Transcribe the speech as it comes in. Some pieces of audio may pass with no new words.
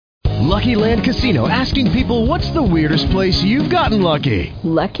Lucky Land Casino, asking people, what's the weirdest place you've gotten lucky?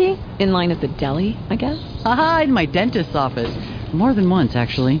 Lucky? In line at the deli, I guess? Aha, in my dentist's office. More than once,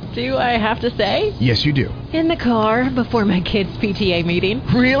 actually. Do I have to say? Yes, you do. In the car before my kids' PTA meeting.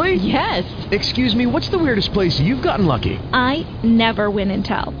 Really? Yes. Excuse me, what's the weirdest place you've gotten lucky? I never win and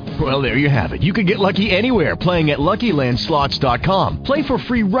tell. Well, there you have it. You can get lucky anywhere, playing at LuckyLandSlots.com. Play for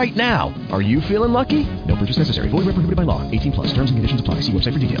free right now. Are you feeling lucky? No purchase necessary. Void where prohibited by law. 18 plus. Terms and conditions apply. See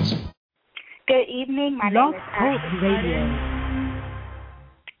website for details. Good evening. My name is Ashley.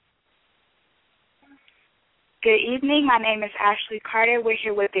 Good evening. My name is Ashley Carter. We're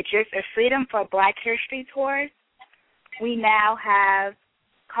here with the Gist of Freedom for Black History Tours. We now have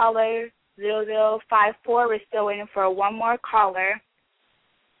caller 0054. We're still waiting for one more caller.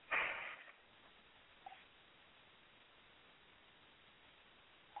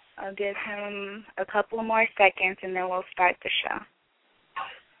 I'll give him a couple more seconds and then we'll start the show.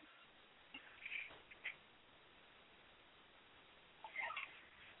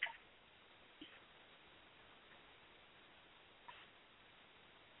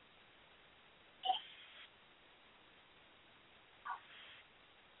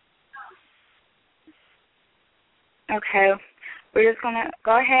 Okay, we're just going to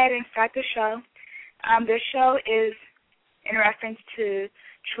go ahead and start the show. This show is in reference to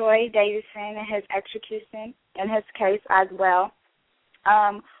Troy Davidson and his execution in his case as well.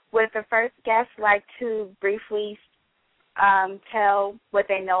 Would the first guest like to briefly tell what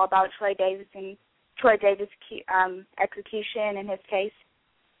they know about Troy Davis' execution in his case?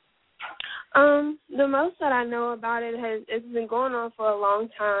 The most that I know about it's been going on for a long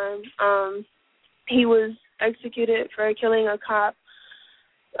time. He was executed for killing a cop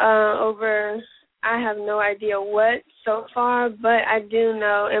over, I have no idea what so far, but I do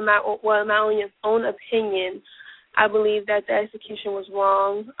know, in my own opinion, I believe that the execution was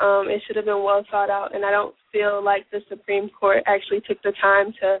wrong. It should have been well thought out, and I don't feel like the Supreme Court actually took the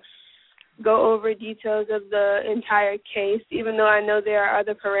time to go over details of the entire case, even though I know there are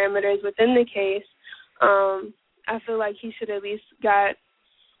other parameters within the case. I feel like he should at least got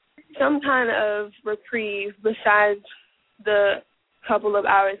some kind of reprieve besides the couple of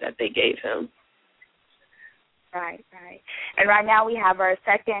hours that they gave him. Right. And right now we have our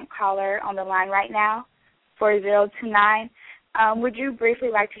second caller on the line right now, 4029. Would you briefly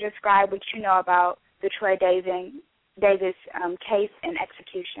like to describe what you know about the Troy Davis case and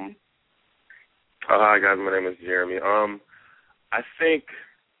execution? Hi, guys. My name is Jeremy. I think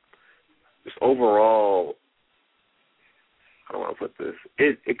just overall, how do I put this?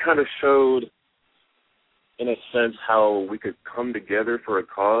 It kind of showed, in a sense, how we could come together for a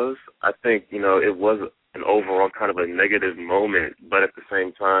cause. I think, it was an overall kind of a negative moment, but at the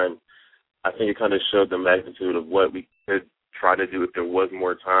same time, I think it kind of showed the magnitude of what we could try to do if there was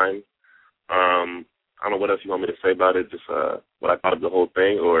more time. I don't know what else you want me to say about it, just what I thought of the whole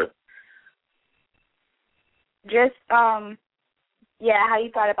thing, or... Just, how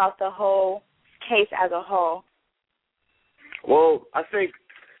you thought about the whole case as a whole. Well, I think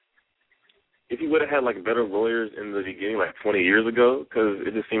if he would have had, better lawyers in the beginning, 20 years ago, because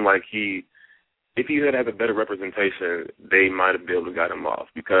it just seemed like if he had a better representation, they might have been able to get him off,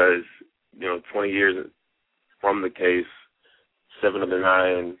 because, 20 years from the case, 7 of the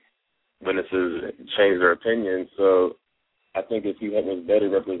 9 witnesses changed their opinion, so I think if he was better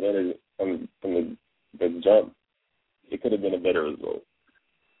represented from the jump, it could have been a better result.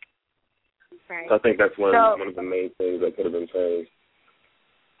 Right. So I think that's one of the main things that could have been changed.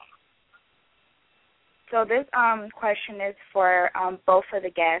 So this question is for both of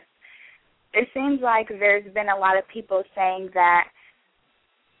the guests. It seems like there's been a lot of people saying that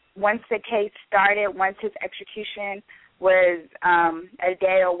once the case started, once his execution was a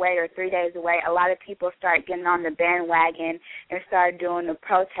day away or 3 days away, a lot of people started getting on the bandwagon and started doing the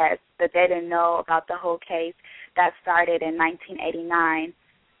protests, but they didn't know about the whole case that started in 1989.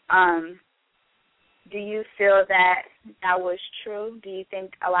 Do you feel that was true? Do you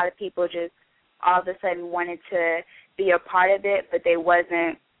think a lot of people just all of a sudden wanted to be a part of it, but they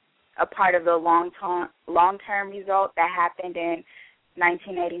wasn't a part of the long-term result that happened in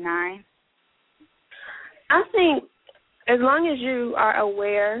 1989? I think as long as you are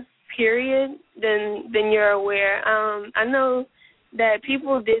aware, period, then you're aware. I know that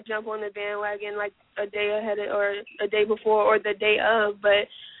people did jump on the bandwagon a day ahead or a day before or the day of, but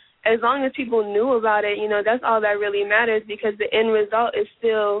as long as people knew about it, that's all that really matters, because the end result is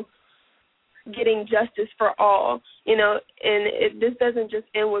still getting justice for all, and this doesn't just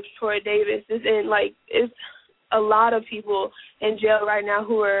end with Troy Davis. This end, it's a lot of people in jail right now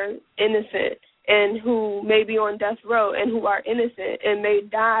who are innocent, and who may be on death row and who are innocent and may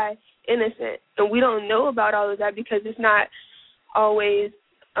die innocent. And we don't know about all of that because it's not always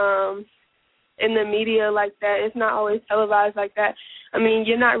in the media like that. It's not always televised like that. I mean,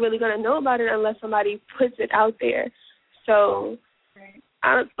 you're not really going to know about it unless somebody puts it out there. So,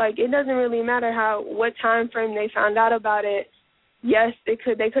 it doesn't really matter what time frame they found out about it. Yes, they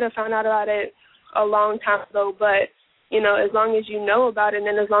could have found out about it a long time ago, but, as long as you know about it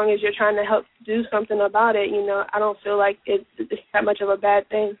and as long as you're trying to help do something about it, I don't feel like it's that much of a bad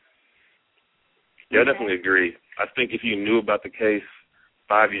thing. Yeah, I definitely agree. I think if you knew about the case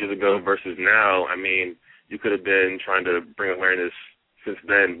 5 years ago versus now, I mean, you could have been trying to bring awareness since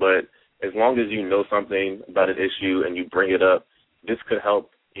then, but as long as you know something about an issue and you bring it up, this could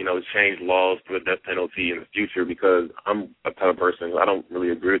help, change laws for the death penalty in the future, because I'm a type of person, I don't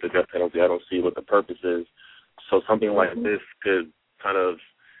really agree with the death penalty. I don't see what the purpose is. So something like this could kind of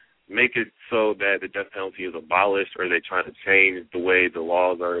make it so that the death penalty is abolished, or they try to change the way the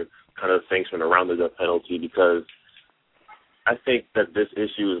laws are kind of sanctioned around the death penalty, because I think that this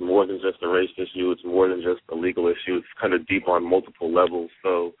issue is more than just a race issue. It's more than just a legal issue. It's kind of deep on multiple levels.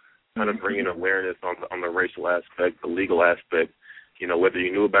 So kind of bringing awareness on the racial aspect, the legal aspect, whether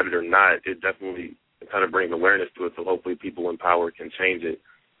you knew about it or not, it definitely kind of brings awareness to it. So hopefully people in power can change it,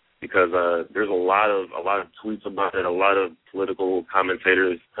 because there's a lot of tweets about it, a lot of political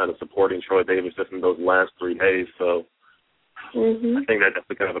commentators kind of supporting Troy Davis just in those last 3 days. So I think that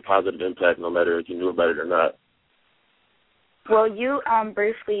definitely kind of a positive impact, no matter if you knew about it or not. Well, you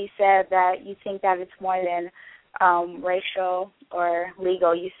briefly said that you think that it's more than racial or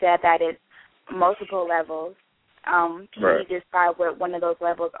legal. You said that it's multiple levels. Can you describe what one of those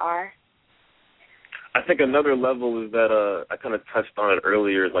levels are? I think another level is that I kind of touched on it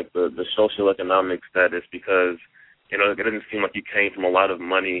earlier, is like the socioeconomic status, because, it didn't seem like you came from a lot of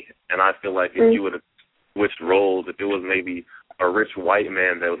money, and I feel like if you would have switched roles, if it was maybe a rich white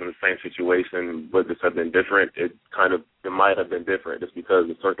man that was in the same situation, would this have been different? It might have been different just because of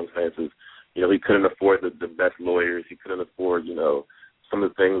the circumstances. He couldn't afford the best lawyers. He couldn't afford, some of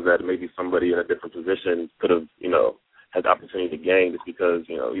the things that maybe somebody in a different position could have, had the opportunity to gain, just because,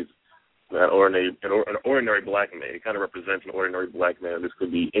 he's an ordinary black man. He kind of represents an ordinary black man. This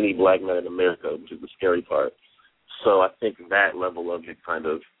could be any black man in America, which is the scary part. So I think that level of it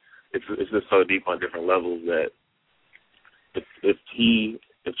it's just so deep on different levels that if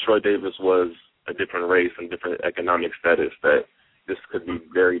Troy Davis was a different race and different economic status, that this could be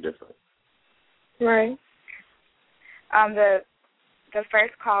very different. Right. The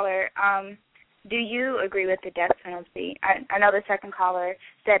first caller, do you agree with the death penalty? I know the second caller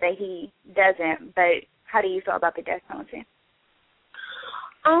said that he doesn't, but how do you feel about the death penalty?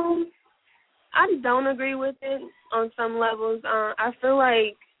 I don't agree with it on some levels. I feel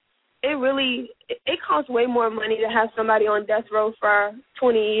like it costs way more money to have somebody on death row for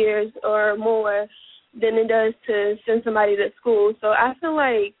 20 years or more than it does to send somebody to school. So I feel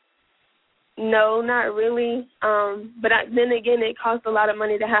like, no, not really. But then again, it costs a lot of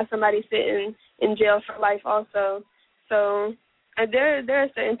money to have somebody sit in jail for life also. So there are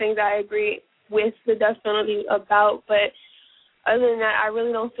certain things I agree with the death penalty about, but other than that, I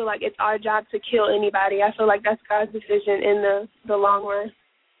really don't feel like it's our job to kill anybody. I feel like that's God's decision in the long run.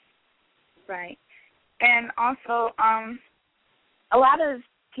 Right. And also, a lot of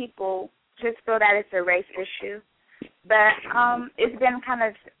people just feel that it's a race issue, but it's been kind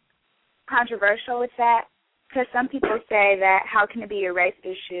of controversial with that, because some people say that how can it be a race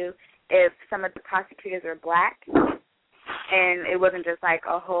issue if some of the prosecutors are black and it wasn't just like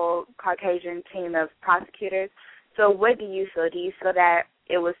a whole Caucasian team of prosecutors. So what do you feel? Do you feel that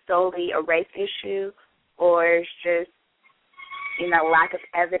it was solely a race issue, or it's just, lack of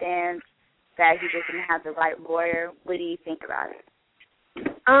evidence, that he just didn't have the right lawyer? What do you think about it?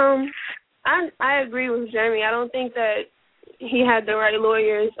 I agree with Jeremy. I don't think that he had the right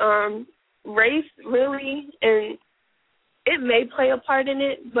lawyers. Race really, and it may play a part in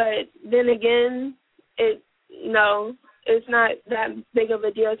it, but then again, it's not that big of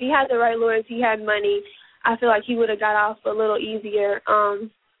a deal. If he had the right lawyers, he had money, I feel like he would have got off a little easier.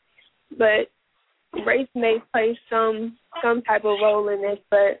 But race may play some type of role in this,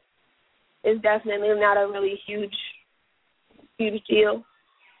 but it's definitely not a really huge deal.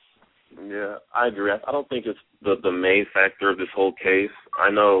 Yeah, I agree. I don't think it's the main factor of this whole case. I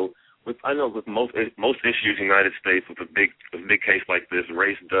know with most issues in the United States, with a big case like this,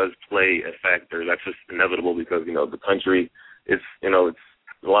 race does play a factor. That's just inevitable, because the country, it's a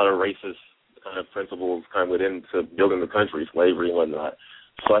lot of racist kind of principles kind of within to building the country, slavery and whatnot.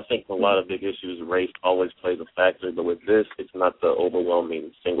 So I think a lot of big issues, race always plays a factor. But with this, it's not the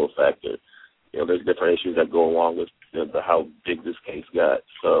overwhelming single factor. there's different issues that go along with the how big this case got.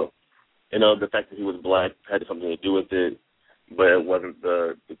 So, the fact that he was black had something to do with it, but it wasn't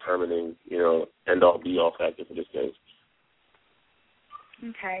the determining, end-all, be-all factor for this case.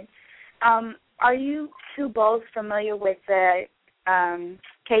 Okay. Are you two both familiar with the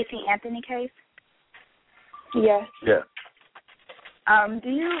Casey Anthony case? Yes. Yeah. Do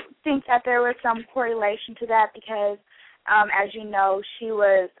you think that there was some correlation to that? Because, as you know, she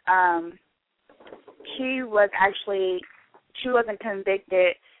wasn't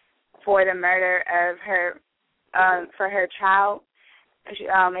convicted for the murder of for her child. They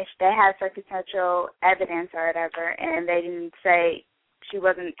had circumstantial evidence or whatever, and they didn't say she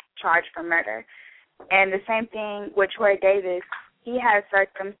wasn't charged for murder. And the same thing with Troy Davis. He had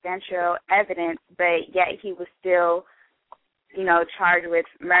circumstantial evidence, but yet he was still, charged with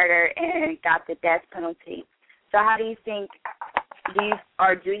murder and got the death penalty. So how do you think,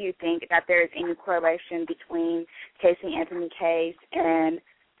 do you think that there is any correlation between Casey Anthony case and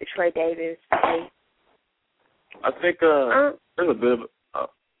the Troy Davis case? I think there's a bit of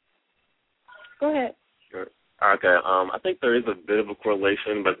Go ahead. Sure. Okay. I think there is a bit of a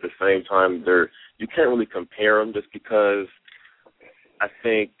correlation, but at the same time, you can't really compare them just because I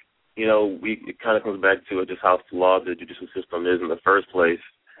think, it kind of comes back to just how flawed the judicial system is in the first place,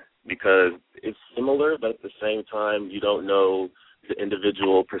 because it's similar, but at the same time, you don't know the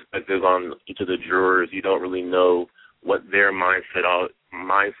individual perspective on each of the jurors. You don't really know what their mindset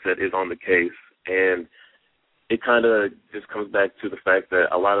is on the case. And it kind of just comes back to the fact that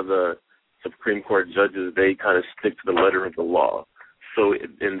a lot of the Supreme Court judges, they kind of stick to the letter of the law. So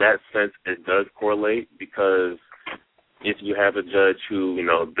in that sense, it does correlate, because if you have a judge who,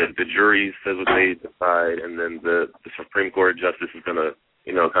 the jury says what they decide, and then the Supreme Court justice is going to,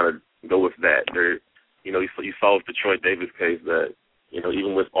 kind of go with that. You saw with the Troy Davis case that,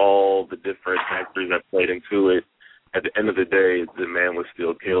 even with all the different factors that played into it, at the end of the day, the man was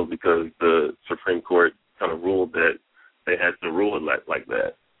still killed because the Supreme Court kind of ruled that they had to rule it like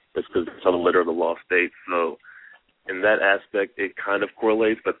that. It's because it's how the letter of the law states. So in that aspect, it kind of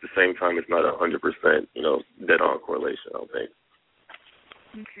correlates, but at the same time, it's not 100%, dead-on correlation, I don't think.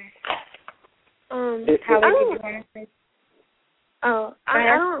 Okay. How would you want to say?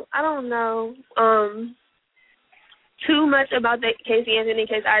 I don't know too much about the Casey Anthony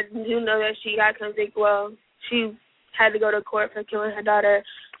case. I do know that she got convicted. Well, she had to go to court for killing her daughter,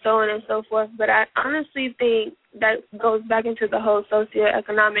 so on and so forth. But I honestly think that goes back into the whole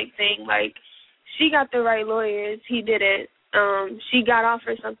socioeconomic thing. Like, she got the right lawyers. He didn't. She got off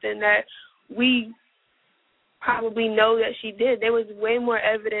for something that we probably know that she did. There was way more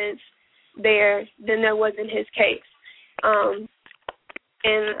evidence there than there was in his case.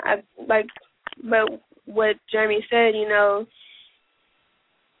 But what Jeremy said,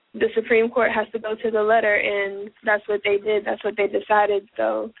 the Supreme Court has to go to the letter, and that's what they did. That's what they decided.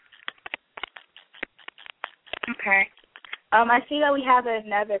 So. Okay. I see that we have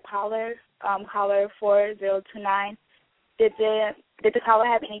another caller, caller 4029. Did the caller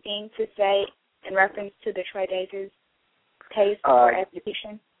have anything to say in reference to the Troy Davis case or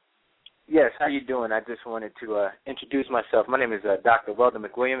execution? Yes, how you doing? I just wanted to introduce myself. My name is Dr. Weldon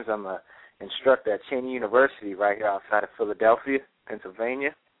McWilliams. I'm an instructor at Hampton University right here outside of Philadelphia,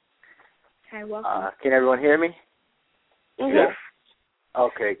 Pennsylvania. Hi, welcome. Can everyone hear me? Mm-hmm. Yes.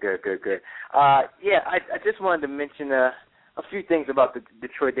 Okay, good. I just wanted to mention a few things about the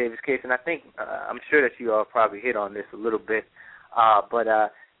Troy Davis case, and I think I'm sure that you all probably hit on this a little bit, but I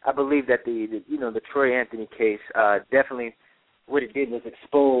believe that the Troy Anthony case definitely what it did was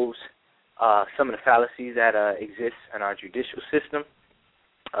expose some of the fallacies that exist in our judicial system,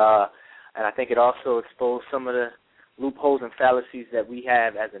 and I think it also exposed some of the loopholes and fallacies that we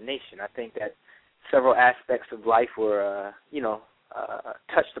have as a nation. I think that several aspects of life were,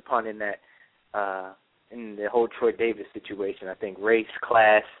 touched upon in that, in the whole Troy Davis situation. I think race,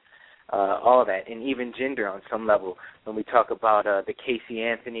 class, all that, and even gender on some level. When we talk about the Casey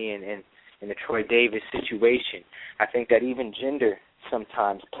Anthony and the Troy Davis situation, I think that even gender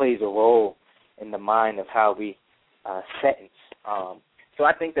sometimes plays a role in the mind of how we sentence. So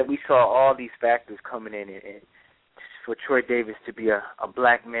I think that we saw all these factors coming in, and for Troy Davis to be a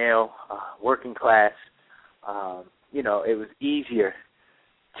black male, working class, it was easier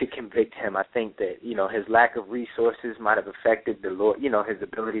to convict him. I think that, his lack of resources might have affected his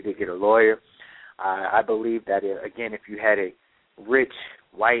ability to get a lawyer. I believe that, again, if you had a rich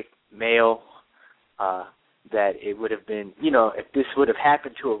white male, that it would have been, if this would have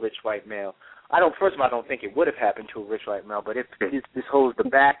happened to a rich white male, I don't think it would have happened to a rich white male, but if this whole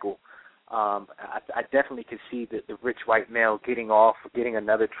debacle I definitely could see the rich white male getting off, getting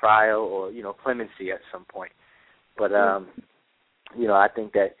another trial or, clemency at some point. But, I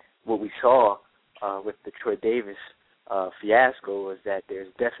think that what we saw with the Troy Davis fiasco was that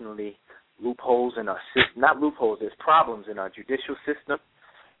there's definitely loopholes in our system. Not loopholes, there's problems in our judicial system.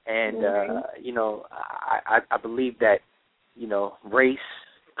 And, I believe that, race,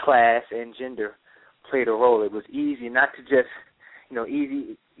 class, and gender played a role. It was easy not to just,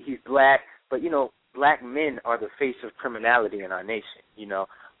 he's black, but, black men are the face of criminality in our nation,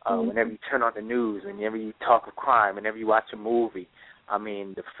 Whenever you turn on the news, whenever you talk of crime, whenever you watch a movie,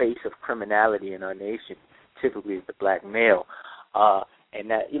 the face of criminality in our nation typically is the black male. And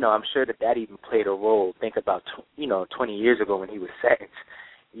that, I'm sure that even played a role. Think about, 20 years ago when he was sentenced,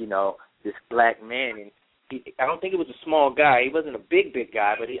 this black man, and I don't think it was a small guy. He wasn't a big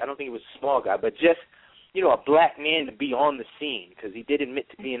guy, but I don't think he was a small guy. But just, a black man to be on the scene, because he did admit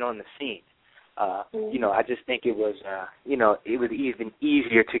to being on the scene. I just think it was, it was even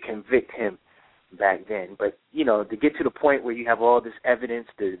easier to convict him back then. But, to get to the point where you have all this evidence,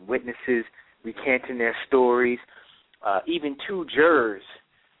 the witnesses recanting their stories, even two jurors,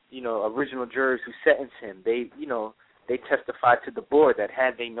 original jurors who sentenced him, they testified to the board that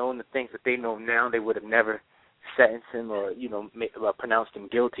had they known the things that they know now, they would have never sentenced him or, pronounced him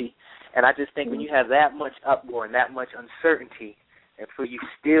guilty. And I just think when you have that much uproar and that much uncertainty, and for you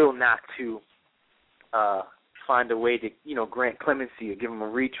still not to find a way to, grant clemency or give him a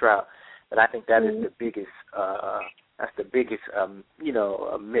retrial, that I think that is the biggest,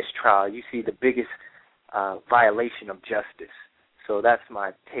 mistrial. You see the biggest violation of justice. So that's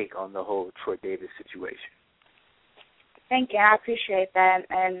my take on the whole Troy Davis situation. Thank you. I appreciate that,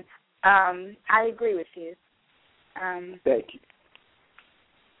 and I agree with you. Thank you.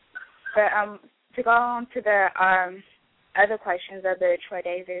 But to go on to the other questions of the Troy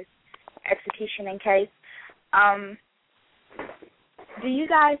Davis execution and case, do you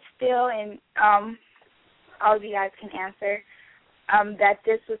guys feel, and all of you guys can answer, that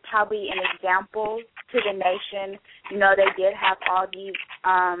this was probably an example to the nation? They did have all these,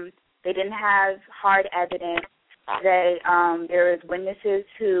 they didn't have hard evidence. There was witnesses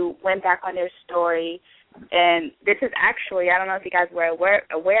who went back on their story, and this is actually, I don't know if you guys were aware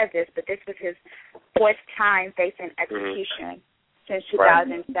of this, but this was his fourth time facing execution since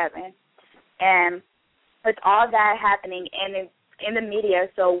 2007. Right. And with all that happening in the media,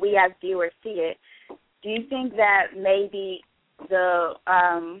 so we as viewers see it, do you think that maybe the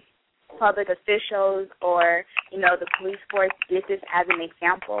public officials or, the police force did this as an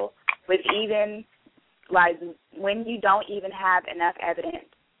example with even, like, when you don't even have enough evidence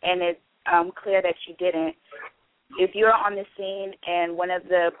and it's clear that you didn't, if you're on the scene and one of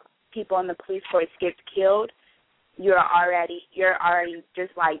the people in the police force gets killed, you're already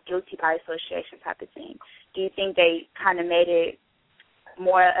just like guilty by association type of thing. Do you think they kind of made it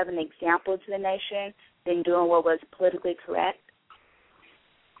more of an example to the nation than doing what was politically correct?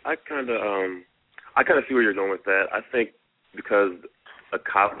 I kind of see where you're going with that. I think because a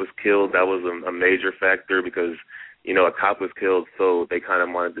cop was killed, that was a major factor, because, a cop was killed, so they kind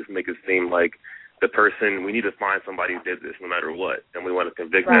of wanted to make it seem like the person, we need to find somebody who did this no matter what, and we want to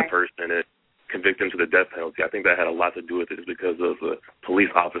convict that person and convict them to the death penalty. I think that had a lot to do with it, because of a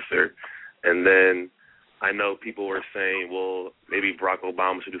police officer. And then I know people were saying, well, maybe Barack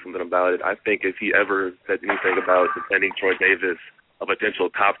Obama should do something about it. I think if he ever said anything about defending Troy Davis, a potential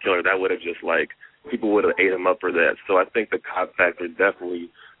cop killer, that would have just, people would have ate him up for that. So I think the cop factor definitely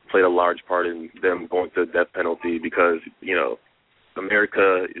played a large part in them going to the death penalty, because,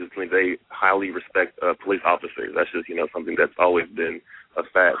 America they highly respect police officers. That's just, something that's always been a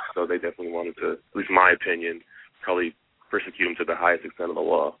fact. So they definitely wanted to, at least in my opinion, probably persecute him to the highest extent of the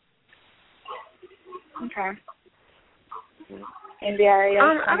law. Okay. India,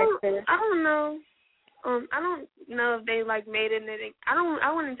 I don't know. I don't know if they made it.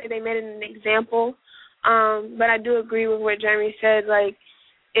 I wouldn't say they made it an example. But I do agree with what Jeremy said.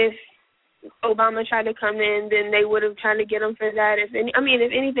 If Obama tried to come in, then they would have tried to get him for that. If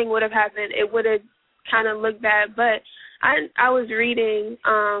anything would have happened, it would have kind of looked bad. But I was reading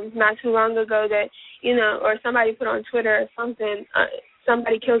not too long ago that or somebody put on Twitter or something.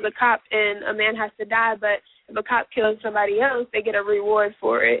 Somebody kills a cop and a man has to die, but if a cop kills somebody else, they get a reward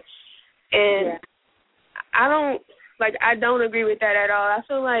for it. And I don't agree with that at all. I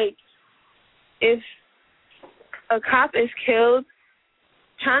feel like if a cop is killed,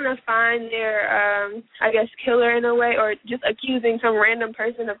 trying to find their, killer in a way, or just accusing some random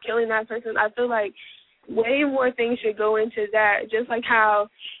person of killing that person, I feel like way more things should go into that. Just like how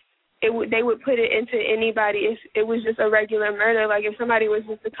they would put it into anybody if it was just a regular murder. Like if somebody was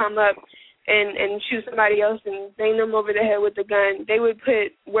just to come up and shoot somebody else and bang them over the head with a gun, they would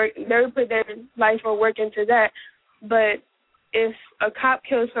put their life or work into that. But if a cop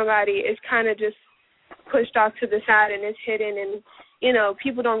kills somebody, it's kind of just pushed off to the side and it's hidden, and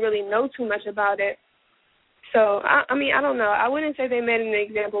people don't really know too much about it. So I mean, I don't know. I wouldn't say they made an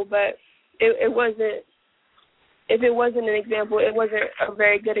example, but it wasn't. If it wasn't an example, it wasn't a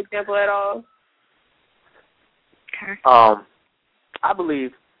very good example at all. Okay. I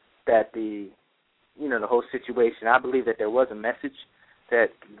believe that the whole situation, I believe that there was a message that,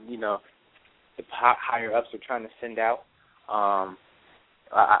 the higher ups are trying to send out.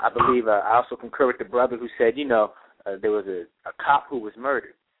 I believe, I also concur with the brother who said, there was a cop who was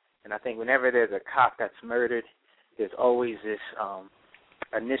murdered. And I think whenever there's a cop that's murdered, there's always this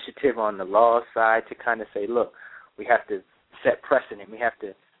initiative on the law side to kind of say, look, we have to set precedent. We have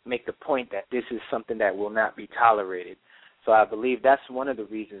to make the point that this is something that will not be tolerated. So I believe that's one of the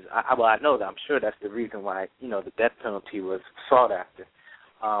reasons. I know that. I'm sure that's the reason why, the death penalty was sought after.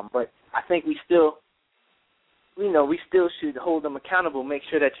 But I think we still should hold them accountable, make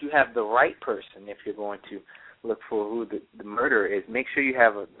sure that you have the right person if you're going to look for who the murderer is. Make sure you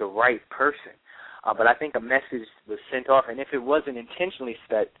have the right person. But I think a message was sent off, and if it wasn't intentionally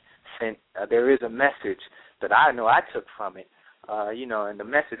sent, there is a message that I know I took from it, and the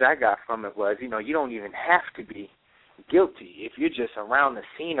message I got from it was, you don't even have to be guilty. If you're just around the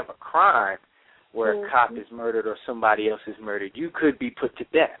scene of a crime where a cop is murdered or somebody else is murdered, you could be put to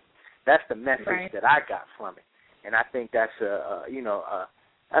death. That's the message that I got from it. And I think that's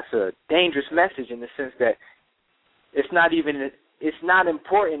that's a dangerous message in the sense that it's not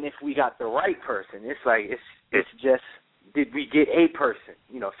important if we got the right person. It's like it's just, did we get a person?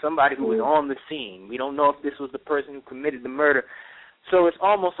 Somebody who was on the scene. We don't know if this was the person who committed the murder. So it's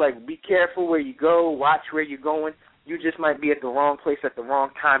almost like, be careful where you go, watch where you're going. You just might be at the wrong place at the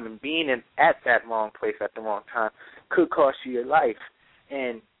wrong time, and being at that wrong place at the wrong time could cost you your life.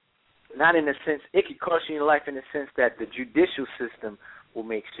 And not in the sense, it could cost you your life in the sense that the judicial system will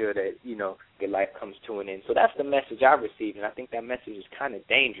make sure that, your life comes to an end. So that's the message I received, and I think that message is kind of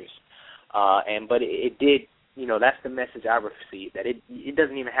dangerous. But it did, that's the message I received, that it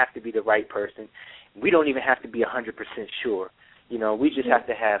doesn't even have to be the right person. We don't even have to be 100% sure. We just have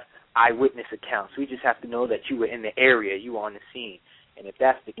to have eyewitness accounts. We just have to know that you were in the area, you were on the scene. And if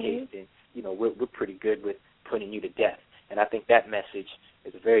that's the case, then, we're pretty good with putting you to death. And I think that message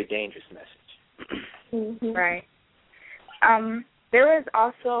is a very dangerous message. Right. There was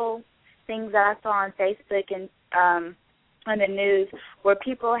also things that I saw on Facebook and on the news where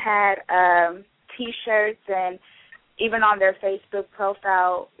people had T-shirts, and even on their Facebook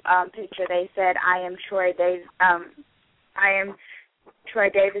profile picture they said, I am Troy Davis.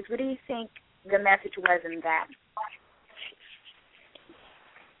 What do you think the message was in that?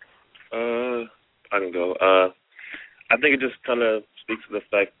 I can go. I think it just kind of speaks to the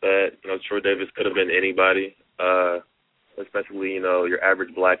fact that, Troy Davis could have been anybody, especially, your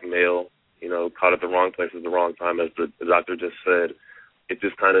average black male, caught at the wrong place at the wrong time, as the doctor just said. It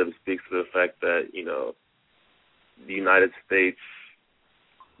just kind of speaks to the fact that, the United States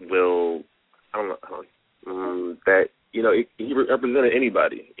will, that, he represented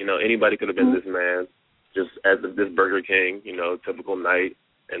anybody. Anybody could have been this man, just as this Burger King, typical night,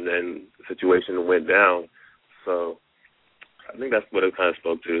 and then the situation went down. So I think that's what it kind of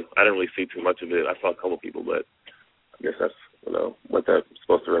spoke to. I didn't really see too much of it. I saw a couple people, but I guess that's, what that's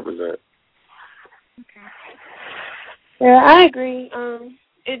supposed to represent. Okay. Yeah, I agree.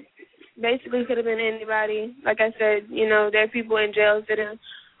 It basically could have been anybody. Like I said, there are people in jail sitting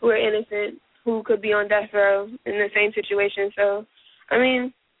who are innocent, who could be on death row in the same situation. So, I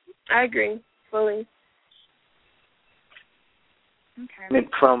mean, I agree fully. Okay. And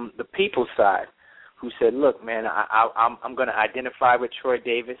from the people's side, who said, look, man, I'm going to identify with Troy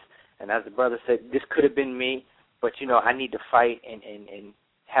Davis, and as the brother said, this could have been me, but, I need to fight and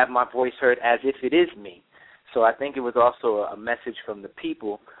have my voice heard as if it is me. So I think it was also a message from the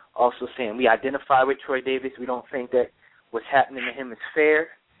people also saying, we identify with Troy Davis. We don't think that what's happening to him is fair,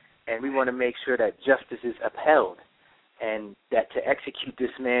 and we want to make sure that justice is upheld, and that to execute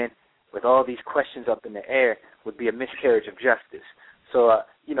this man with all these questions up in the air would be a miscarriage of justice. So,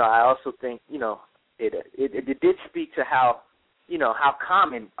 I also think, it did speak to how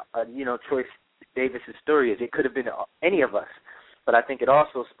common, Troy Davis's story is. It could have been any of us, but I think it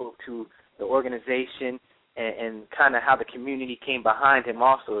also spoke to the organization and kind of how the community came behind him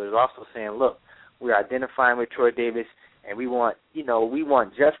also. It was also saying, look, we're identifying with Troy Davis, and we want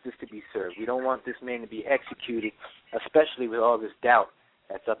justice to be served. We don't want this man to be executed, especially with all this doubt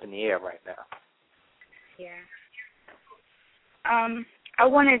that's up in the air right now. Yeah. I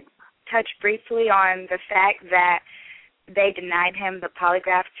want to touch briefly on the fact that they denied him the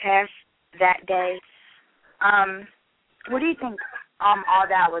polygraph test that day. What do you think all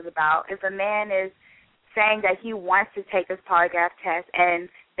that was about? If a man is saying that he wants to take this polygraph test and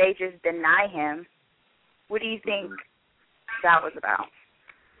they just deny him, what do you think that was about?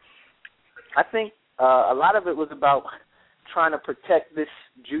 I think a lot of it was about trying to protect this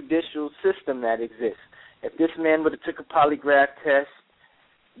judicial system that exists. If this man would have took a polygraph test,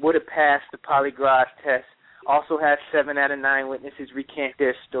 would have passed the polygraph test, also had 7 out of 9 witnesses recant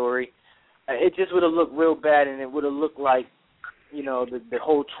their story, it just would have looked real bad, and it would have looked like, you know, the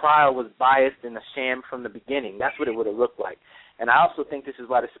whole trial was biased and a sham from the beginning. That's what it would have looked like. And I also think this is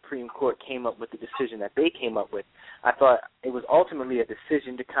why the Supreme Court came up with the decision that they came up with. I thought it was ultimately a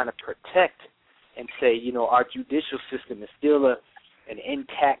decision to kind of protect and say, you know, our judicial system is still an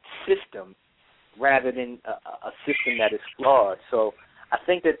intact system rather than a system that is flawed. So I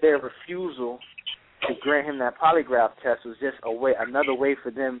think that their refusal to grant him that polygraph test was just another way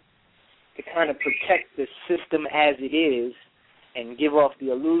for them to kind of protect the system as it is and give off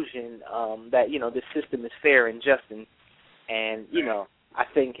the illusion that, you know, the system is fair and just. And you know, I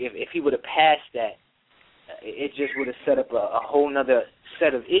think if he would have passed that, it just would have set up a whole nother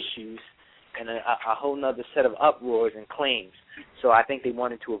set of issues and a whole nother set of uproars and claims. So I think they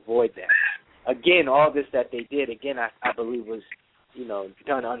wanted to avoid that. Again, all this that they did, I believe was, you know,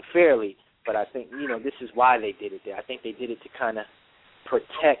 done unfairly. But I think, you know, this is why they did it there. I think they did it to kind of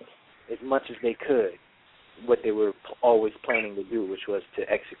protect as much as they could what they were always planning to do, which was to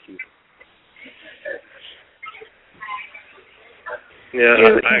execute. Yeah,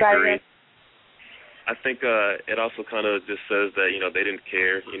 I agree. I think it also kind of just says that, you know, they didn't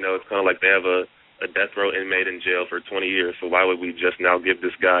care. You know, it's kind of like they have a death row inmate in jail for 20 years, so why would we just now give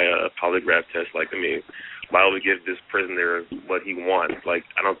this guy a polygraph test? Like, I mean, why would we give this prisoner what he wants? Like,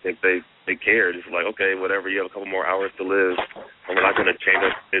 I don't think they cared. It's like, okay, whatever, you have a couple more hours to live, and we're not going to change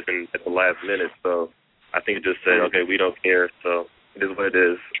our decision at the last minute. So I think it just said, okay, we don't care, so it is what it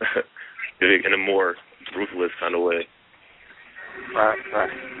is, in a more ruthless kind of way. Right.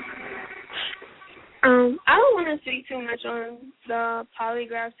 I don't want to speak too much on the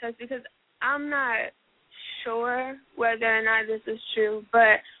polygraph test because I'm not sure whether or not this is true,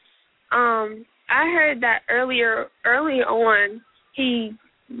 but I heard that early on he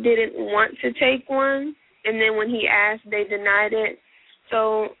didn't want to take one, and then when he asked, they denied it.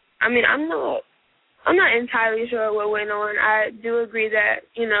 So, I mean, I'm not entirely sure what went on. I do agree that,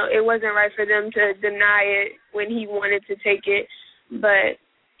 you know, it wasn't right for them to deny it when he wanted to take it, but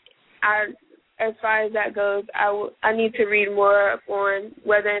as far as that goes, I need to read more up on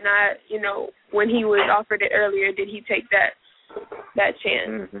whether or not, you know, when he was offered it earlier, did he take that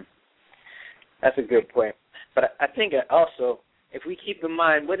chance? Mm-hmm. That's a good point. But I think also, if we keep in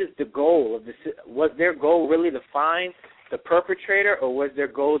mind, what is the goal of this? Was their goal really to find the perpetrator, or was their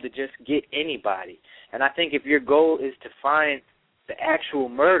goal to just get anybody? And I think if your goal is to find the actual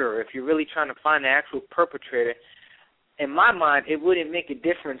murderer, if you're really trying to find the actual perpetrator, in my mind, it wouldn't make a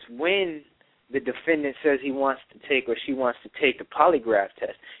difference when the defendant says he wants to take or she wants to take the polygraph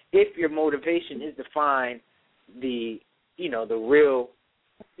test. If your motivation is to find the real,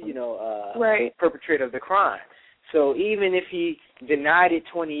 right, perpetrator of the crime. So even if he denied it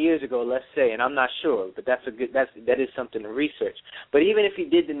 20 years ago, let's say, and I'm not sure, but that is something to research. But even if he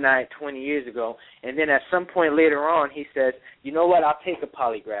did deny it 20 years ago, and then at some point later on he says, you know what, I'll take a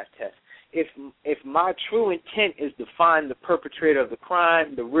polygraph test. If my true intent is to find the perpetrator of the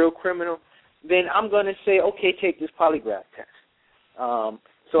crime, the real criminal, then I'm going to say, okay, take this polygraph test.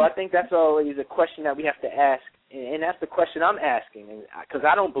 So I think that's always a question that we have to ask, and that's the question I'm asking, because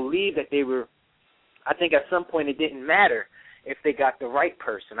I don't believe that they were. I think at some point it didn't matter if they got the right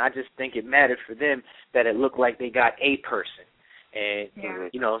person. I just think it mattered for them that it looked like they got a person. And,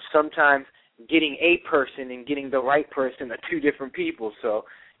 you know, sometimes getting a person and getting the right person are two different people. So,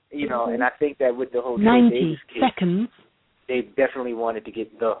 you know, and I think that with the whole 90 Davis case, seconds. They definitely wanted to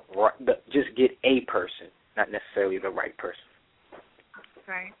get just get a person, not necessarily the right person.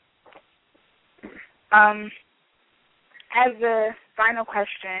 Right. As a final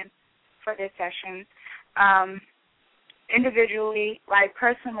question for this session, individually, like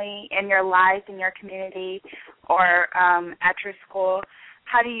personally, in your lives, in your community, or at your school,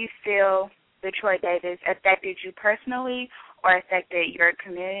 how do you feel Detroit Davis affected you personally, or affected your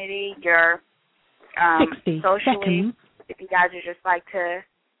community, your 60 socially? seconds. If you guys would just like to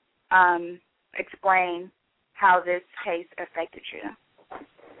explain how this case affected you.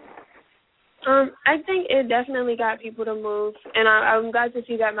 I think it definitely got people to move, and I'm glad to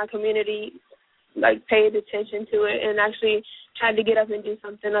see that my community, paid attention to it and actually tried to get up and do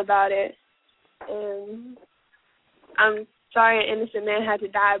something about it. And I'm sorry an innocent man had to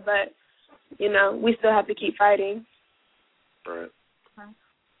die, but, we still have to keep fighting. Right.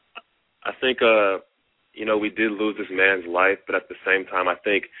 I think, we did lose this man's life, but at the same time, I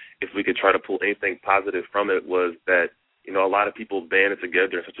think if we could try to pull anything positive from it was that, a lot of people banded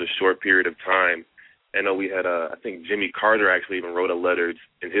together in such a short period of time. I know we had, I think Jimmy Carter actually even wrote a letter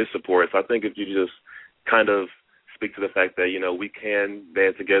in his support. So I think if you just kind of speak to the fact that, we can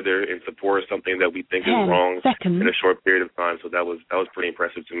band together in support of something that we think is wrong in a short period of time. So that was pretty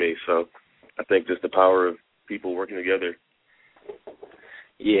impressive to me. So I think just the power of people working together.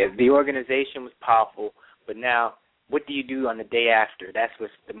 Yeah, the organization was powerful, but now what do you do on the day after? That's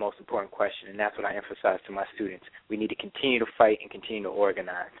what's the most important question, and that's what I emphasize to my students. We need to continue to fight and continue to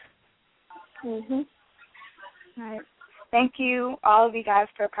organize. Mhm. All right. Thank you, all of you guys,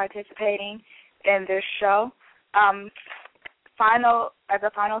 for participating in this show. As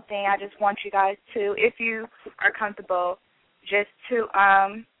a final thing, I just want you guys to, if you are comfortable, just to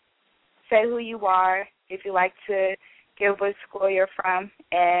say who you are. If you like to give what school you're from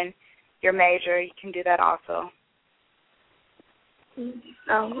and your major, you can do that also.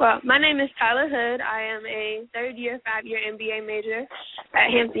 My name is Tyler Hood. I am a third-year, 5-year MBA major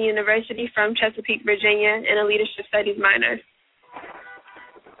at Hampton University from Chesapeake, Virginia, and a leadership studies minor.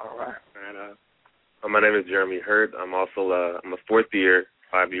 All right. And, my name is Jeremy Hurd. I'm also I'm a fourth-year,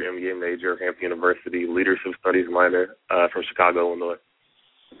 5-year MBA major at Hampton University, leadership studies minor from Chicago, Illinois.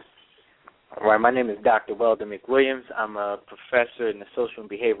 All right. My name is Dr. Weldon McWilliams. I'm a professor in the Social and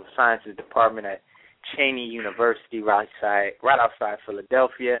Behavioral Sciences Department at Cheney University, right outside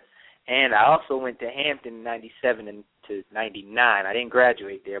Philadelphia, and I also went to Hampton in 97 to 99. I didn't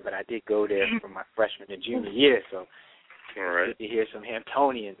graduate there, but I did go there from my freshman to junior year, so all right. Good to hear some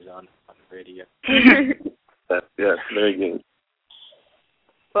Hamptonians on the radio. Yes, very good.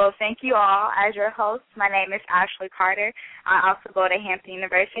 Well, thank you all. As your host, my name is Ashley Carter. I also go to Hampton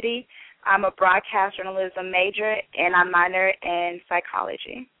University. I'm a broadcast journalism major, and I minor in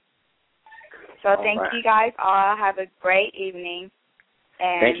psychology. So thank you guys all. Have a great evening.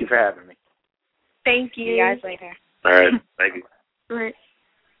 And thank you for having me. Thank you. See you guys later. All right. Thank you. All right.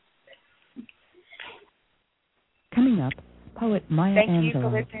 Coming up, poet Maya Thank Angelou. you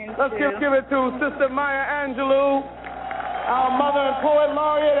for listening. Let's give it to Sister Maya Angelou, our mother and poet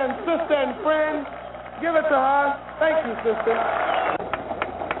laureate and sister and friend. Give it to her. Thank you, sister.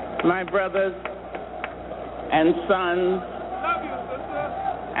 My brothers and sons,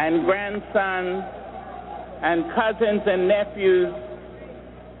 and grandsons, and cousins and nephews,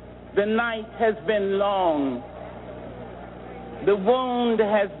 the night has been long. The wound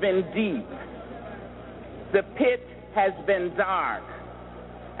has been deep. The pit has been dark,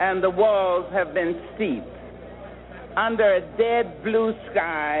 and the walls have been steep. Under a dead blue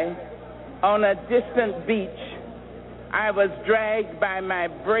sky, on a distant beach, I was dragged by my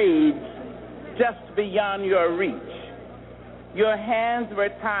braids just beyond your reach. Your hands were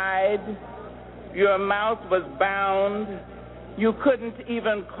tied, your mouth was bound, you couldn't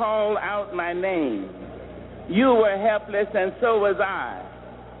even call out my name. You were helpless and so was I.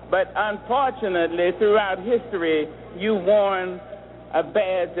 But unfortunately, throughout history, you worn a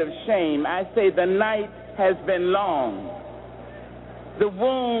badge of shame. I say the night has been long. The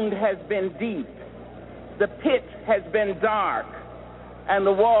wound has been deep. The pit has been dark, and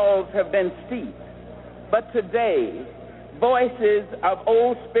the walls have been steep. But today, voices of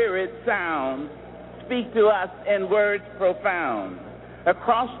old spirit sound speak to us in words profound.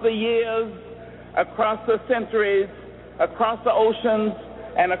 Across the years, across the centuries, across the oceans,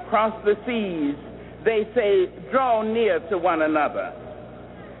 and across the seas, they say, draw near to one another.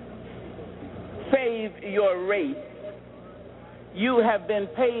 Save your race. You have been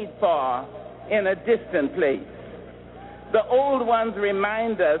paid for in a distant place. The old ones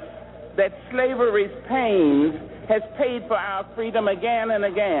remind us that slavery's pains has paid for our freedom again and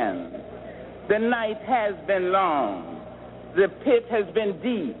again. The night has been long. The pit has been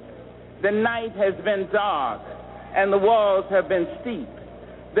deep. The night has been dark, and the walls have been steep.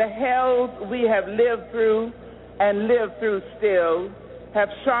 The hells we have lived through and live through still have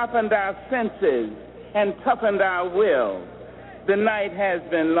sharpened our senses and toughened our will. The night has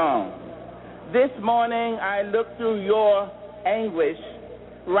been long. This morning I look through your anguish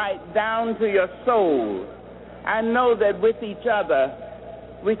right down to your soul. I know that with each other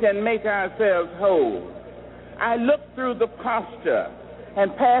we can make ourselves whole. I look through the posture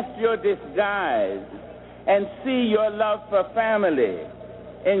and past your disguise and see your love for family,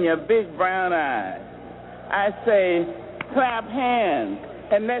 in your big brown eyes. I say, clap hands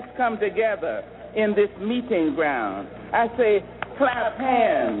and let's come together in this meeting ground. I say, clap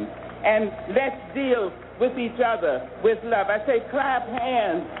hands and let's deal with each other with love. I say, clap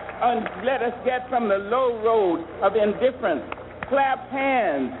hands and let us get from the low road of indifference. Clap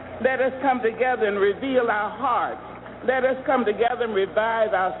hands. Let us come together and reveal our hearts. Let us come together and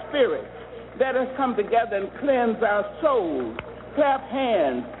revive our spirits. Let us come together and cleanse our souls. Clap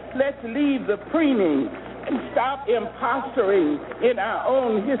hands. Let's leave the preening and stop imposturing in our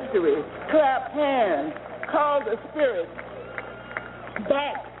own history. Clap hands. Call the spirit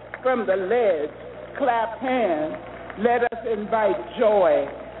back from the ledge. Clap hands. Let us invite joy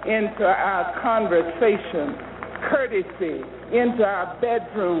into our conversation, courtesy into our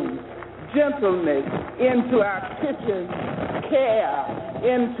bedrooms, gentleness into our kitchens, care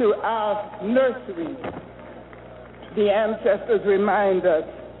into our nurseries. The ancestors remind us,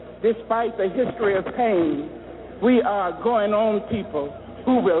 despite the history of pain, we are going on people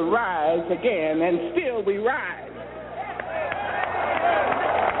who will rise again, and still we rise.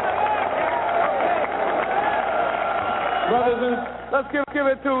 Brothers and let's give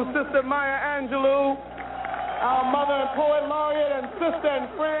it to Sister Maya Angelou, our mother and poet laureate and sister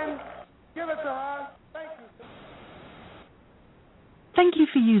and friend. Give it to her. Thank you. Thank you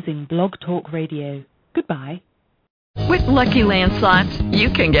for using Blog Talk Radio. Goodbye. With Lucky Land Slots, you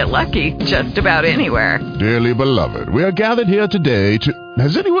can get lucky just about anywhere. Dearly beloved, we are gathered here today to...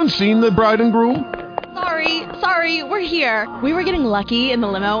 Has anyone seen the bride and groom? Sorry, we're here. We were getting lucky in the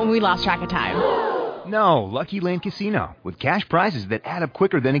limo and we lost track of time. No, Lucky Land Casino, with cash prizes that add up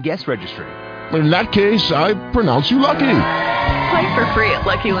quicker than a guest registry. In that case, I pronounce you lucky. Play for free at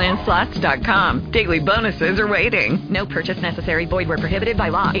LuckyLandSlots.com. Daily bonuses are waiting. No purchase necessary. Void where prohibited by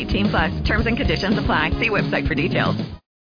law. 18+. Terms and conditions apply. See website for details.